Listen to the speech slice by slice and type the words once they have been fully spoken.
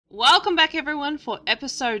Welcome back everyone for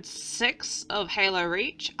episode 6 of Halo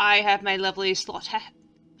Reach. I have my lovely sloth hat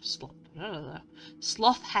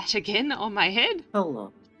again on my head.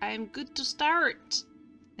 Hello. I'm good to start.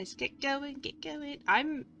 Let's get going.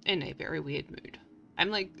 I'm in a very weird mood. I'm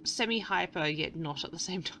like semi-hyper yet not at the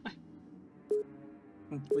same time.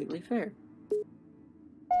 Completely fair.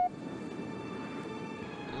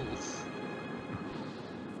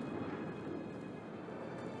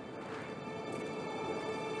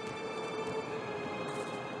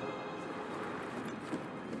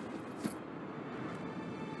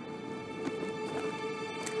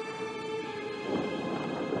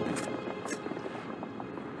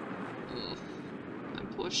 Oof.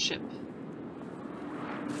 Poor ship.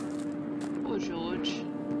 Poor George.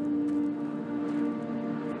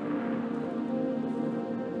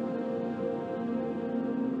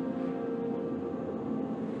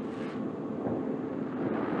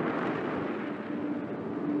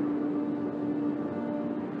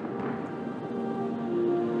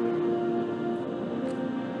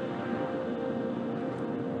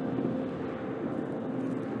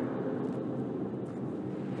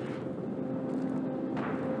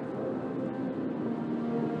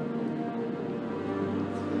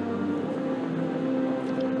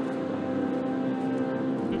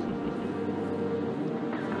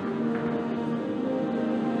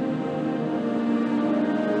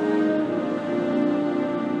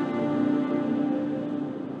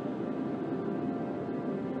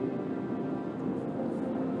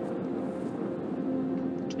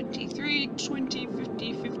 $23, $20,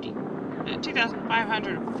 $50, $50,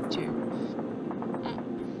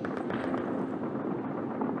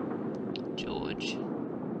 $2,502. George.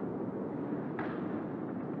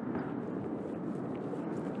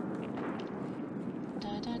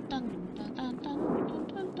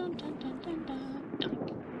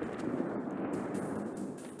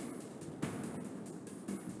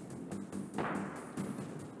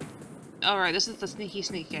 Alright, this is the sneaky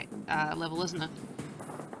level, isn't it?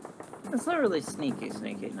 It's not really sneaky,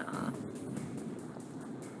 nah.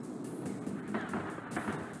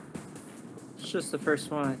 It's just the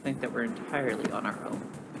first one I think that we're entirely on our own.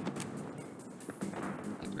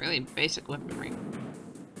 Like really basic weaponry.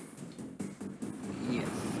 Yes.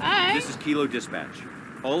 Hi! This is Kilo Dispatch.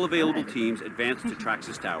 All available teams advance to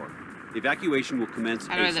Traxxas Tower. Evacuation will commence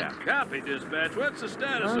ASAP. Copy, Dispatch. What's the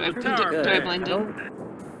status Oh, of the pretty tower? good. Do I blend in?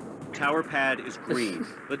 Tower pad is green.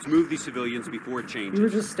 Let's move these civilians before it changes. You were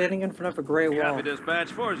just standing in front of a gray wall. Copy, Dispatch.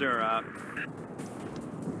 4-0 out.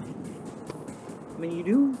 I mean,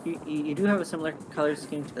 you do have a similar color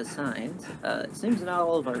scheme to the signs. It seems not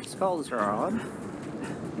all of our skulls are on.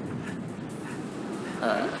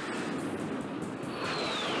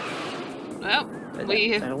 Well,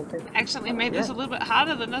 we I don't think... accidentally made this a little bit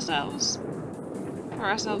harder than ourselves. For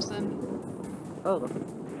ourselves then. Oh.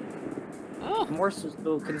 Oh. I'm more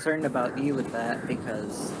so concerned about you with that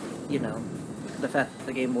because, you know, the fact that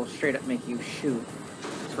the game will straight up make you shoot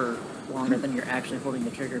for longer than you're actually holding the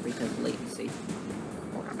trigger because of latency.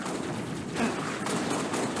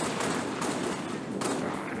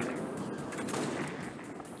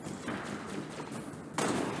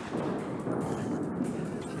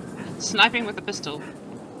 Sniping with a pistol.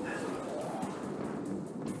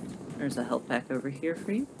 There's a health pack over here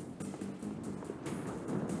for you.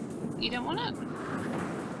 You don't want it?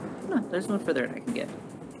 No, there's one further I can get.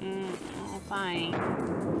 Oh, fine.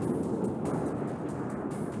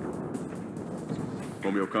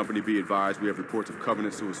 Romeo Company, be advised, we have reports of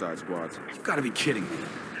Covenant suicide squads. You've got to be kidding me.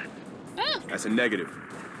 Ah. That's a negative.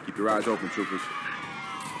 Keep your eyes open, troopers.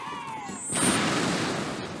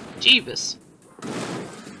 Jeebus.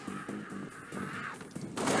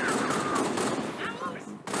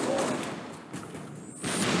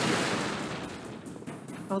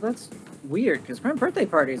 Oh, that's weird, because my birthday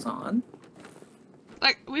party's on.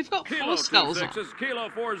 Like, we've got Kilo 4 skulls on. 26 is Kilo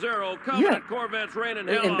 40. Covenant Corvettes raining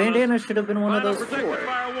hell And on Bandana us. should have been one of Final those protected 4.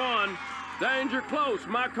 fire 1. Danger close.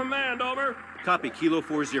 My command, over. Copy, Kilo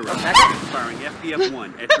 40. Firing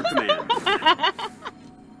FPF-1 at your command.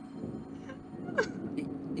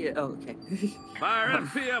 Yeah, oh, okay. Fire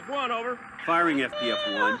FPF-1, over. Firing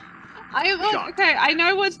FPF-1. Okay, I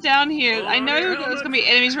know what's down here. I know your there's gonna be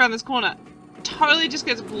enemies around this corner. Totally just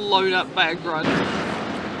gets blown up by a grunt.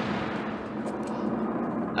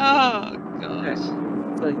 Oh, God. Okay.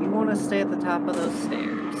 So you want to stay at the top of those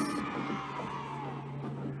stairs.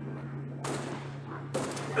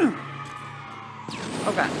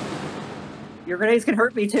 Oh god. Your grenades can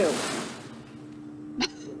hurt me too.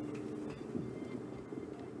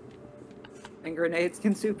 And grenades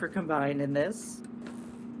can super combine in this.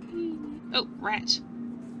 Oh, rat.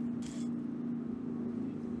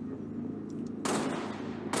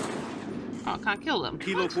 Oh, I can't kill them.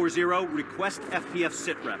 Kilo 40, request FPF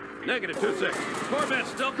sitrep. Negative 2-6. Corvette's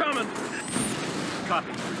still coming.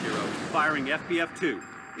 Copy, 40. Firing FPF 2.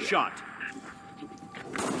 Shot.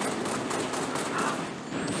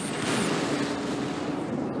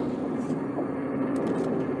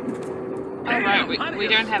 Alright, we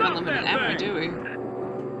don't have unlimited ammo, do we?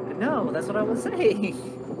 No, that's what I was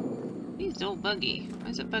saying. He's old buggy.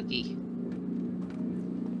 Where's it buggy?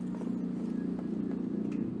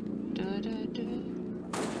 Da, da, da.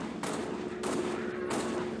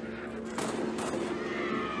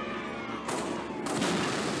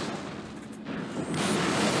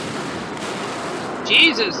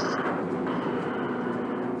 Jesus!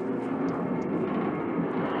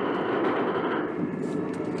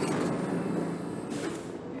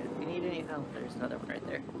 If you need any help, there's another one right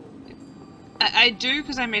there. I do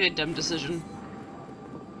because I made a dumb decision.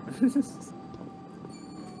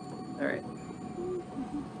 Alright.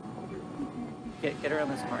 Get around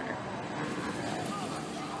this corner.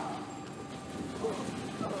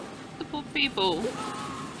 The poor people.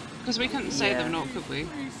 Because we couldn't save them, not could we?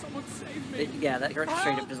 Please, someone save me. Yeah, that guy's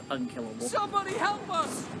straight up just unkillable. Somebody help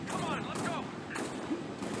us! Come on, let's go.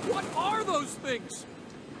 What are those things?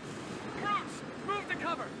 Brutes, move to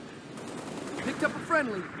cover. Picked up a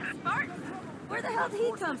friendly. Spartan? Where the hell did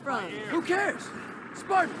he come from? Who cares?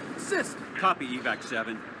 Spartan, assist. Copy, evac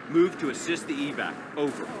 7. Move to assist the evac.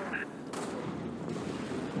 Over.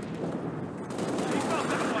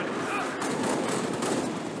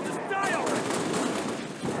 Just die already.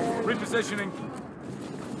 Repositioning.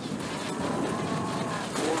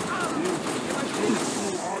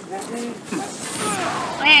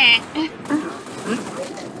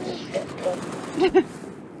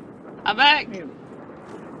 I'm back.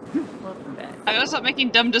 Welcome back. I gotta stop making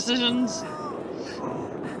dumb decisions.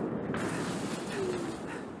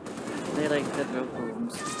 They like to throw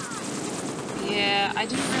booms. Yeah, I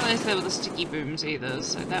didn't realize they were the sticky booms either,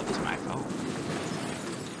 so that was my fault.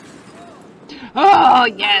 Oh, How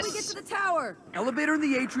do we get yes! to the tower? Elevator in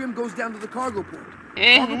the atrium goes down to the cargo port.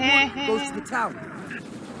 Eh, Cargo eh, port goes to eh. the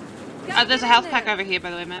tower. There's a health pack over here,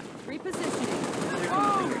 by the way, Matt. Repositioning.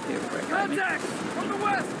 Contact from the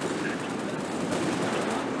west.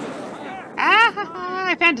 Ah,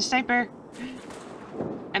 I found a sniper.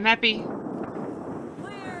 I'm happy.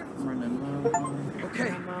 Clear. I'm running low.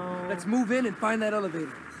 Okay, let's move in and find that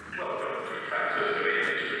elevator.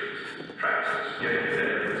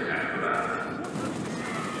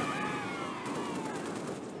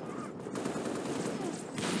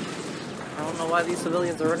 I don't know why these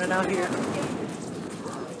civilians are running out here.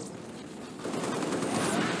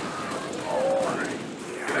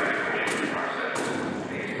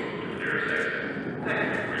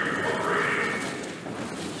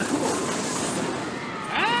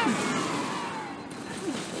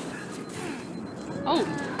 Oh.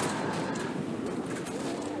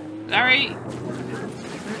 Sorry. I'm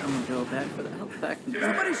gonna go back for the health pack.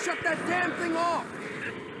 Somebody shut that damn thing off.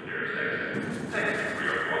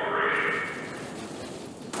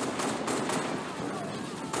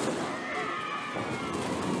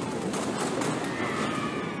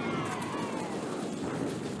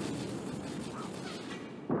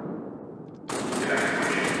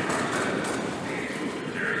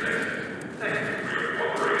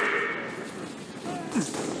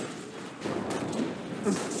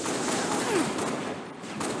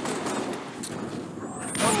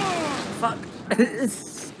 Fuck.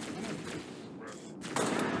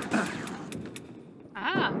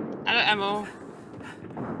 Ah, out of ammo.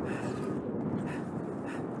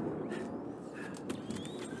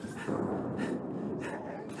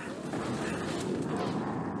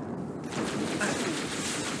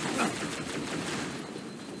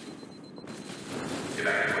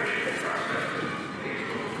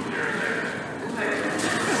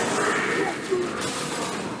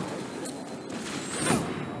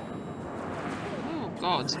 Oh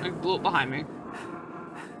god, something blew up behind me.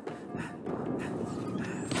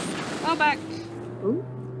 Go back. Ooh.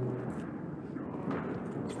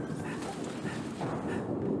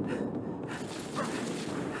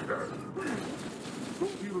 There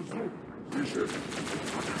we go.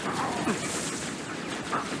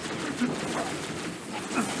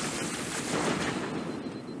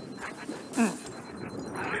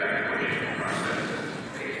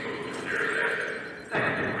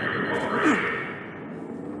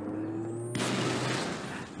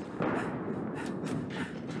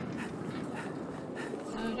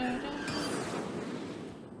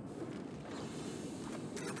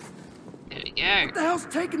 What the hell's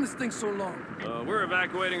taking this thing so long? We're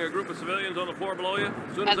evacuating a group of civilians on the floor below you.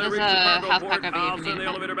 As soon as I There's reach a the cargo health port, pack over here I'll for send me, the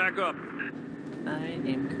Matt. elevator back up. I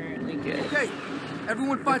am currently good. Okay,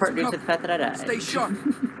 everyone In find part some due to cover. the fact that I died. Stay sharp.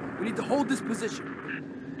 We need to hold this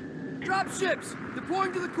position. Drop ships!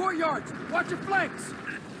 Deploying to the courtyards! Watch your flanks!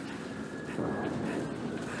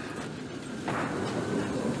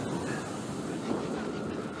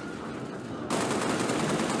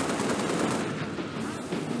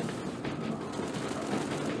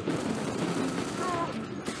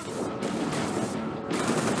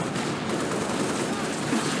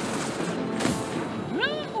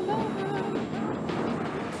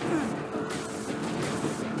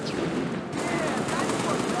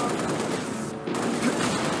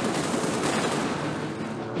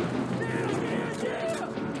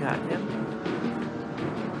 Got him.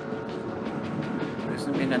 There's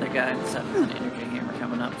gonna be another guy with an energy hammer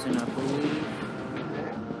coming up soon, I believe.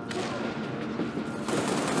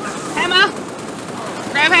 Hammer!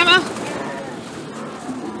 Grab hammer!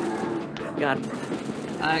 Got him.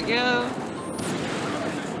 I go.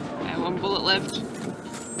 I have 1 bullet left.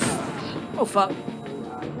 Oh fuck.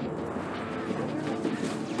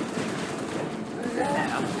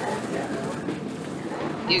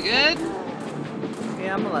 You good?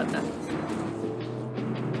 Yeah, I'm alive now.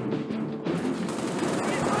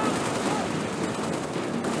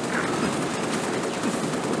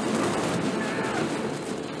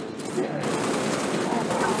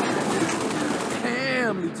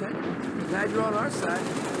 Damn, Lieutenant. Glad you're on our side.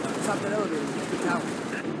 Stop that elevator and get the tower.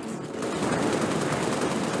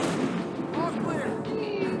 All clear.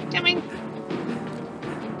 Coming.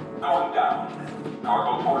 Going down.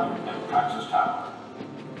 Cargo port and Praxis Tower.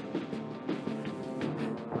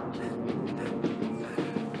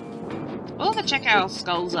 We'll have to check our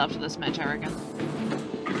skulls after this match, I reckon.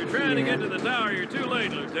 If you're trying to get to the tower, you're too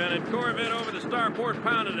late, Lieutenant. Corvette over the starport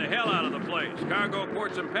pounded the hell out of the place. Cargo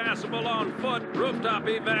port's impassable on foot. Rooftop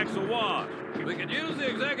evac's awash. We could use the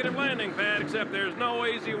executive landing pad, except there's no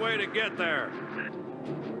easy way to get there.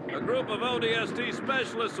 A group of ODST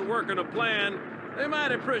specialists are working a plan. They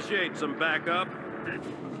might appreciate some backup.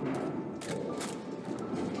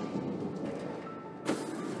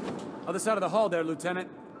 Other side of the hall there, Lieutenant.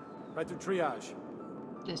 Right through triage.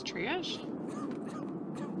 There's triage?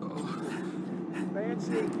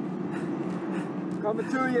 Fancy. Coming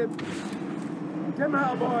to you. Come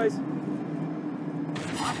out, boys.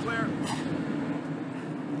 I'm clear.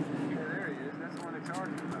 Yeah, there he is. That's the one they're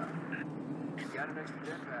talking about. Got an extra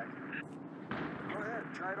jetpack. Go ahead,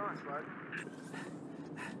 try it on, Spud.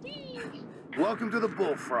 Welcome to the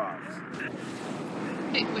Bullfrogs.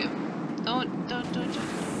 Hey, wait. Don't.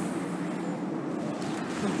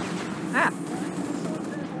 Ah!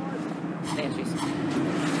 Banshees.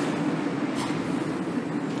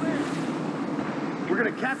 We're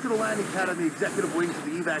gonna capture the landing pad on the executive wing so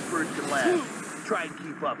the evac birds can land. Try and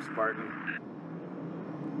keep up, Spartan.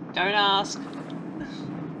 Don't ask.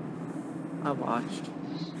 I watched.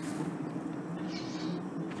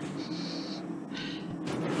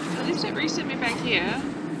 At least it reset me back here.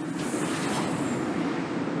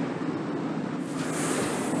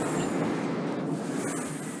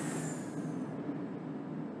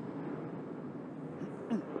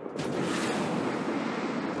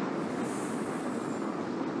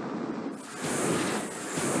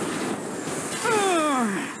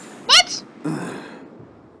 What?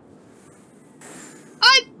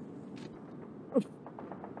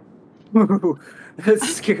 That's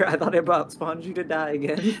scary. I thought it about spawned you to die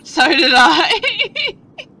again. So did I.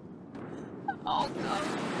 Oh god.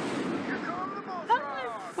 How did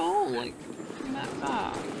I fall like from that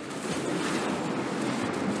far?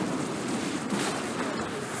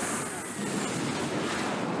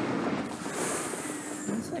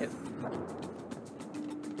 That's it.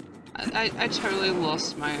 I totally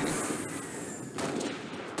lost my.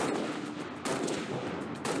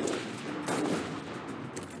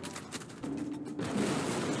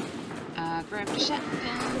 Grab the shotgun.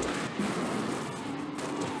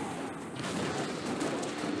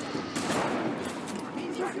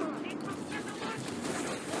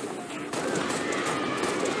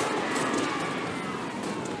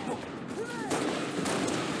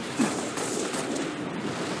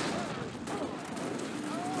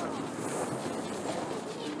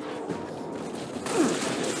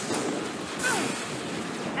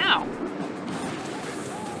 Ow.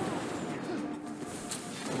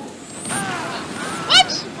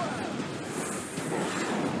 What?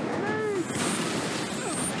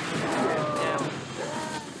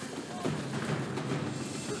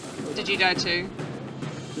 Did you die too?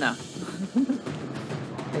 No.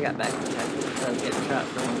 I got back in time. I was getting shot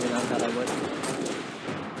for longer than I thought I would.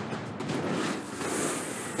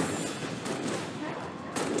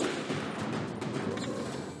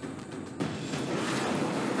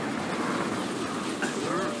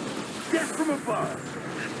 from above.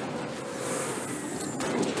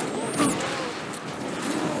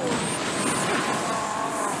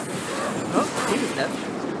 Oh, he was dead.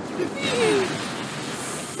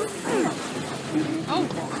 Oh.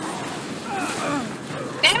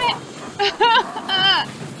 Damn it!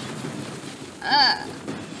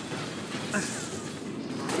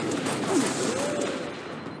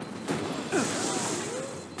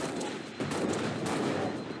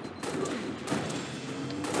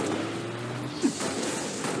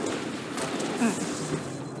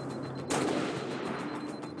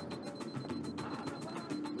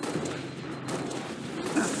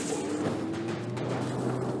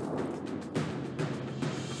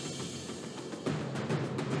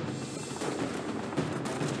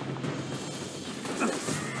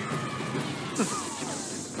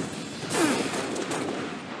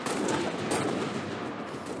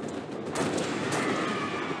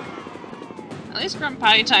 At least grunt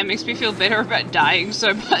party time makes me feel better about dying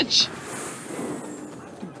so much.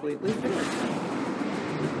 Completely fair.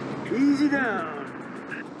 Easy down.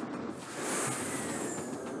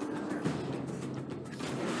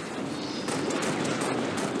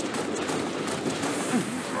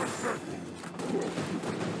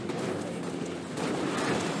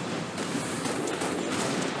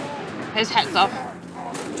 His hat's off.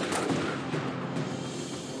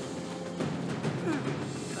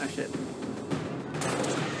 Ah, shit.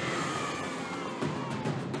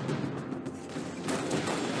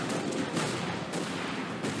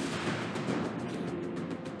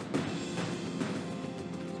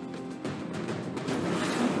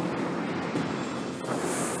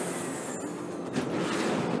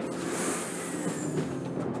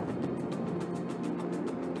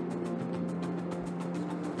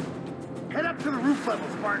 Head up to the roof level,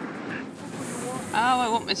 Spartan. Oh, I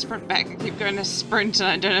want my sprint back. I keep going to sprint and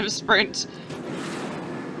I don't have a sprint.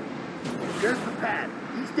 There's the pad.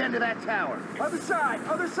 East end of that tower. Other side!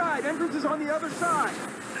 Other side! Entrance is on the other side!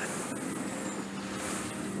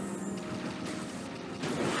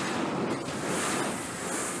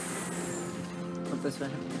 Up this way.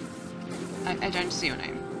 I don't see your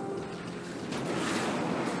name.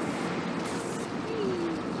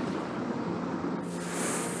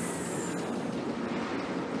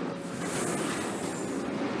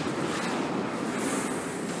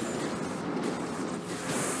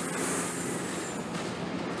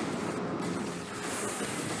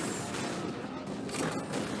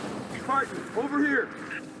 Spartan, over here!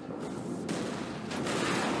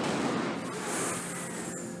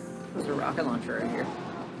 There's a rocket launcher right here.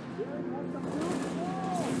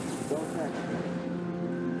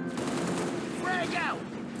 Frag out!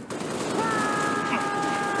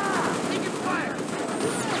 Taking fire!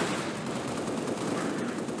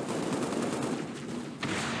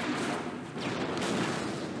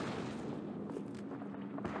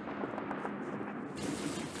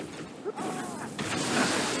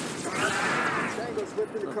 Tango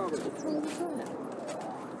slipped into cover.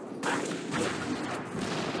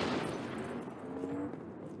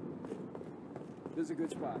 This is a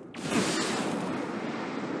good spot.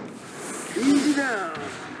 Easy down.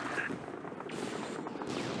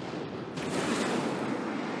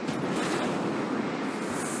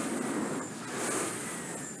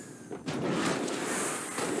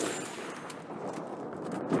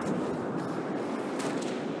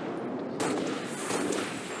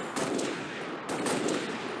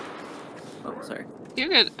 Oh, sorry. You're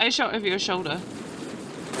good. I shot over your shoulder.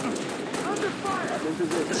 Under fire!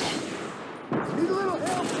 Need a little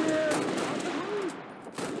help here!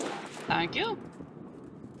 Thank you.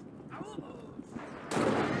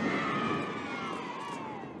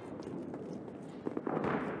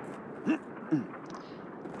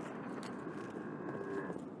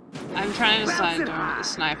 I'm trying to decide, do I want the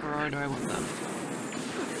sniper or do I want them?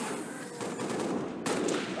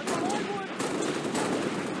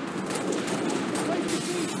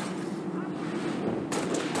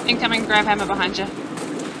 Incoming grab hammer behind you.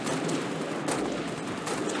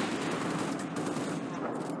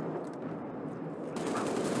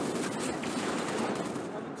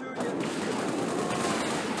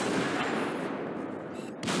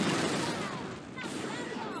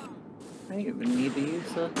 I don't even need to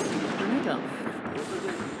use the grenade gun.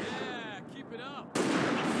 Yeah, keep it up.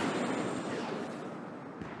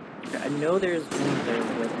 Okay, I know there's one there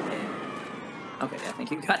with me. Okay, I think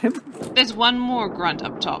you got him. There's one more grunt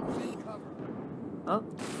up top. Oh,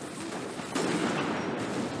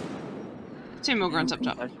 Two more grunts up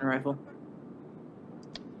top. concussion rifle.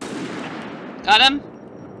 Got him.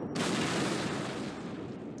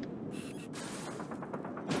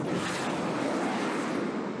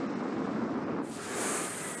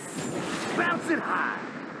 Bounce it high.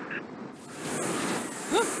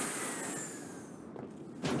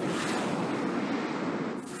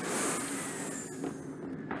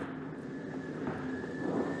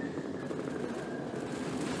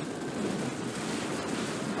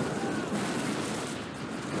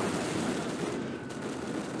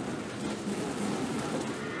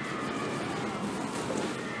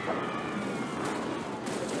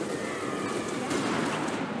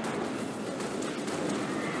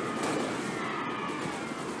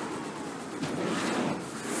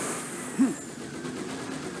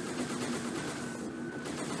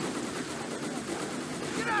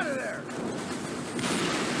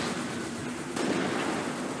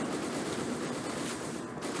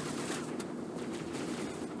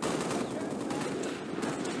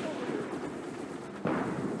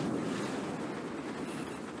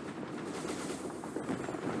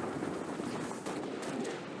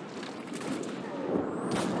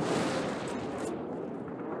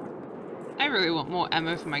 I really want more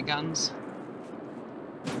ammo for my guns.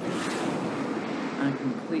 I'm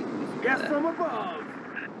completely. Gas from above.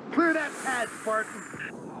 Clear that pad, Spartan.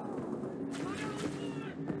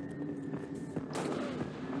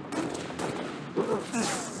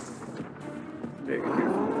 Very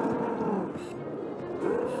careful.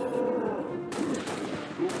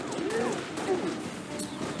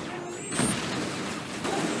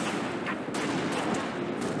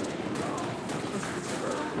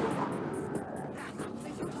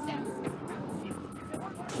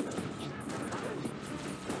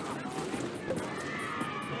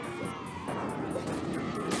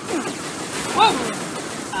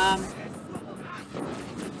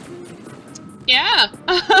 Yeah.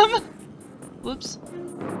 Whoops.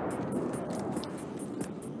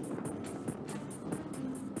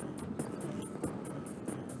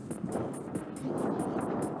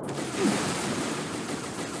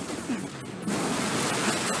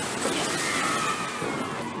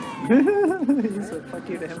 He said fuck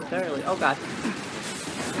you to him entirely. Oh god.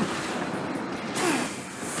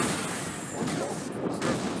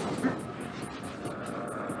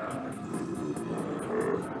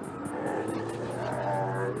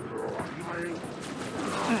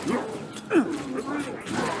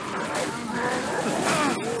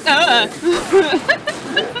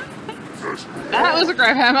 That was a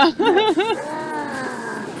grab hammer.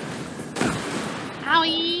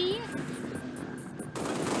 Owie.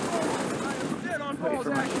 Wait for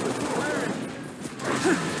my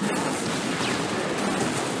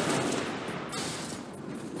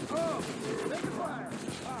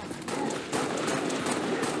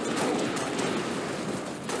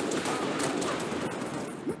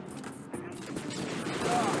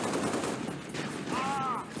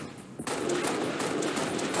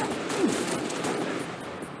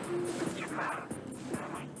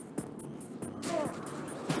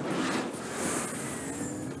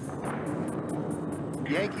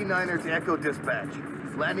Yankee Niner to Echo Dispatch.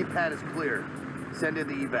 Landing pad is clear. Send in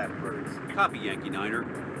the evac birds. Copy, Yankee Niner.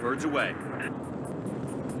 Birds away.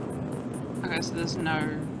 Okay, so there's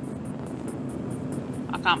no...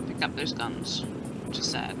 I can't pick up those guns, which is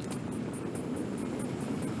sad.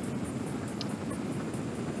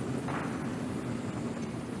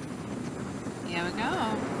 Here we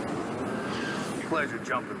go. Pleasure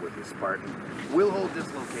jumping with you, Spartan. We'll hold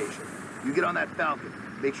this location. You get on that Falcon.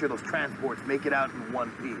 Make sure those transports make it out in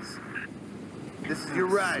one piece. This is your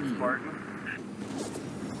ride, Spartan.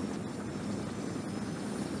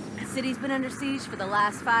 The city's been under siege for the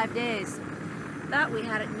last 5 days. Thought we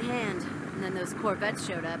had it in hand, and then those Corvettes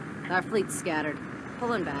showed up. Our fleet's scattered,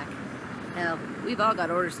 pulling back. Hell, we've all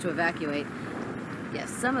got orders to evacuate.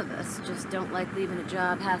 Yes, some of us just don't like leaving a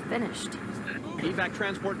job half-finished. Evac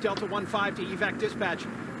transport Delta 1-5 to evac dispatch.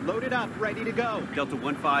 Loaded up, ready to go. Delta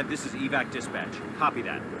 1-5, this is evac dispatch. Copy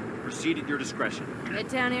that. Proceed at your discretion.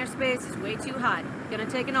 Midtown airspace is way too hot. Gonna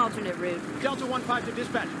take an alternate route. Delta 1-5 to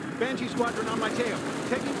dispatch. Banshee squadron on my tail.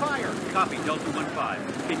 Taking fire. Copy, Delta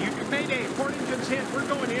 1-5. Can you... Mayday, port engine's hit. We're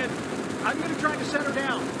going in. I'm gonna try to set her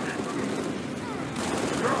down.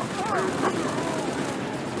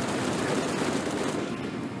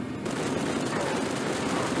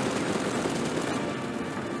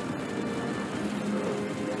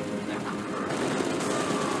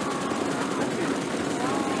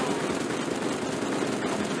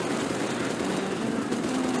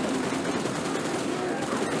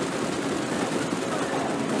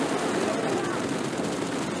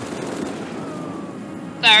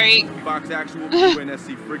 Sorry. Fox Actual,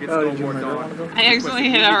 UNSC frigate Stonewall Dawn. I accidentally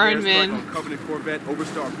hit our own men. On Covenant Corvette over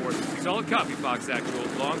Starport. Solid copy, Fox Actual.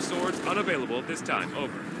 Long swords unavailable at this time.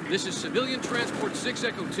 Over. This is civilian transport 6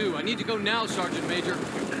 Echo 2. I need to go now, Sergeant Major.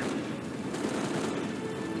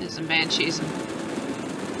 There's some banshees and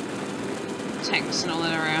tanks and all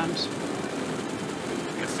that around.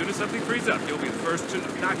 As soon as something frees up, you'll be the first to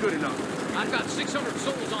know. Not good enough. I've got 600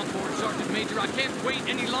 souls on board, Sergeant Major. I can't wait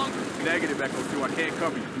any longer. Negative, Echo 2. I can't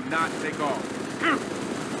cover you. Do not take off.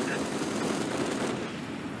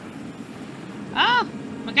 Ah!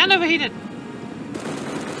 My gun overheated.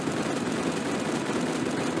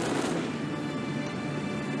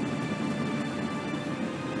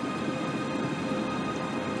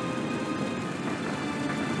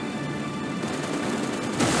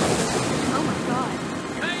 Oh my god.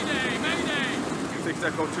 Mayday! Mayday! 6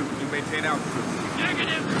 Echo 2. You maintain altitude.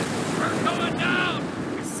 Negative! We're going down!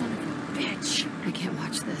 Son of a bitch. I can't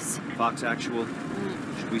watch this. Fox Actual,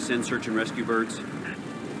 should we send search and rescue birds?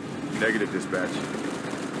 Negative, dispatch.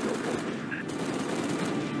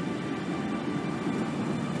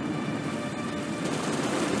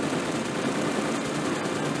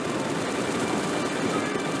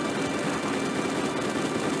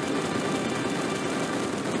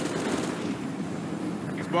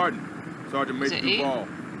 Spartan, Sergeant Major Duval.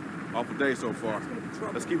 Awful day so far.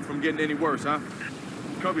 Let's keep it from getting any worse, huh?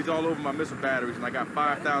 Cubbies all over my missile batteries, and I got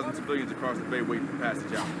 5,000 civilians across the bay waiting for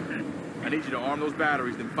passage out. I need you to arm those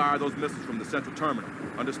batteries, then fire those missiles from the central terminal.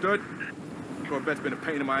 Understood? Corvette's been a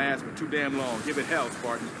pain in my ass for too damn long. Give it hell,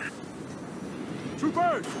 Spartan.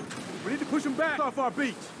 Troopers! We need to push them back off our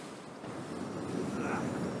beach.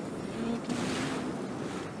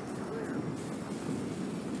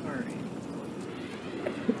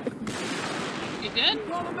 You good?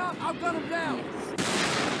 Call him out, I'll gun him down.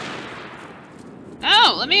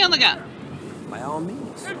 Oh, let me on the gun. By all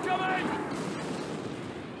means. Incoming!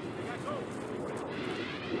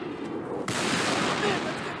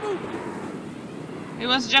 Who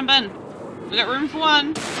wants to jump in? We got room for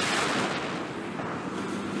one.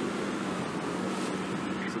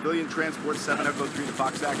 Civilian transport 7 Echo 3 to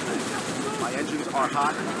Fox Actual. My engines are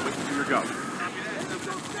hot. Waiting for your go.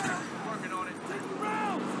 Working on it. Take the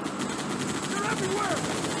rounds! They're everywhere!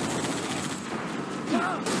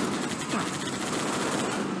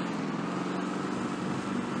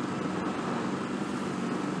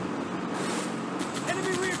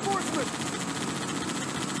 Enemy reinforcements!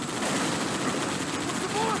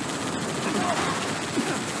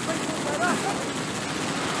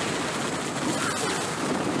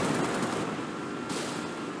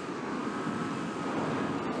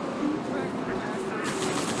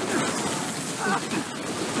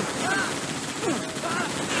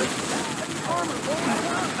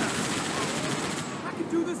 I can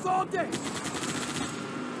do this all day!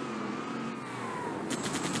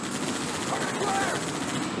 Fire!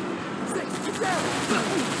 6, get down!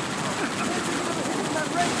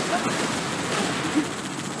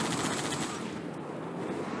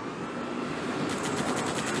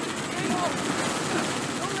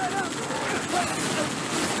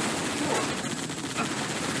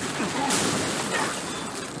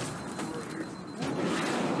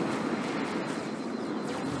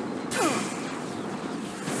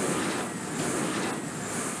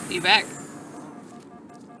 You back?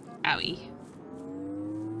 Owie.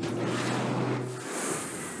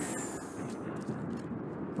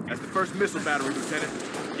 That's the first missile battery, Lieutenant.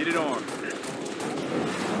 Get it on.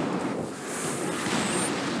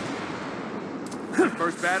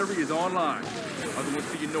 First battery is online. Other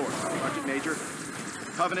ones to your north. Sergeant Major,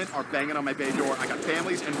 Covenant are banging on my bay door. I got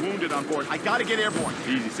families and wounded on board. I gotta get airborne.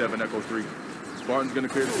 Easy, 7 Echo 3. Spartan's gonna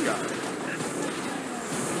clear the sky.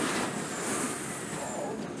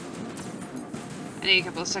 I need a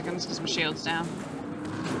couple of seconds because my shield's down.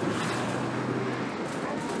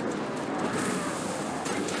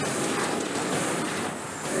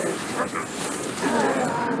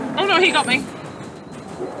 Oh no, he got me.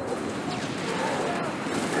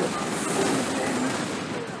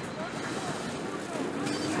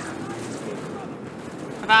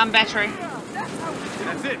 Bomb battery.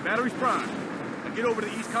 That's it, battery's prime. Now get over to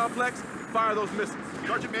the east complex and fire those missiles.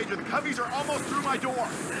 Sergeant Major, the Coveys are almost through my door.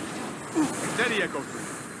 Steady, Echo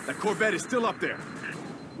 3. That Corvette is still up there.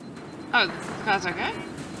 Oh, the car's okay?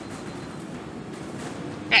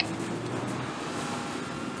 Okay.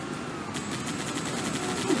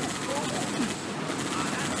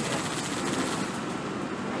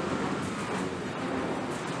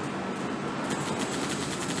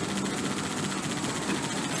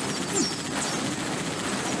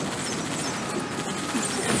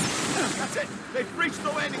 That's it. They've breached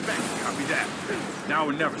the landing bank. Copy that. Now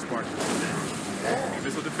or never, Spartan.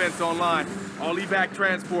 Missile defense online. All evac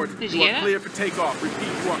transports. Did You you are get it? clear for takeoff. Repeat,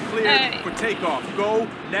 you are clear for takeoff. Go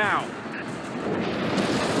now.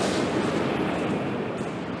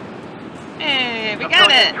 Hey, we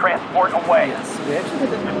got it. Transport away. Yes. We actually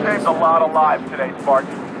did that. Saved a lot of lives today, Spartan.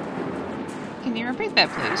 Can you repeat that,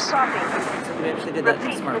 please? We actually did that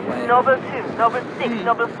in a smart way. Noble 2, Noble 6,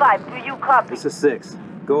 Noble 5, do you copy? This is 6.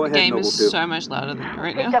 Go The ahead, game Noble is 2. so much louder than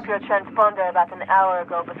right Picked now. up your transponder about an hour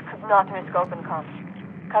ago, but could not risk open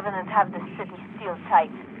comms. Covenant have the city sealed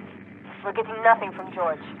tight. We're getting nothing from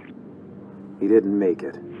George. He didn't make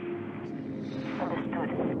it.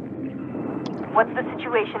 Understood. What's the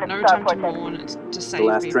situation at No time to Starport? mourn, it's to save The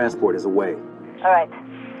last people. transport is away. Alright.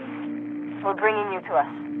 We're bringing you to us.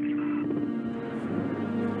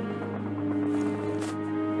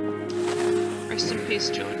 Rest in peace,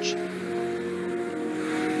 George.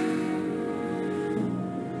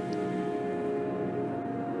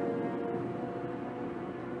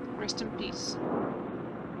 Rest in peace.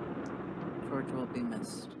 George will be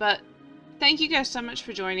missed. But thank you guys so much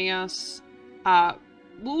for joining us.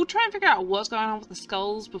 We'll try and figure out what's going on with the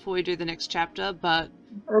skulls before we do the next chapter, but...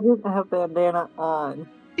 I didn't have bandana on.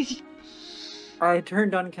 I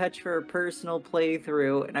turned on catch for a personal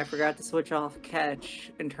playthrough, and I forgot to switch off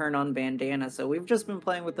catch and turn on bandana, so we've just been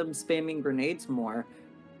playing with them spamming grenades more.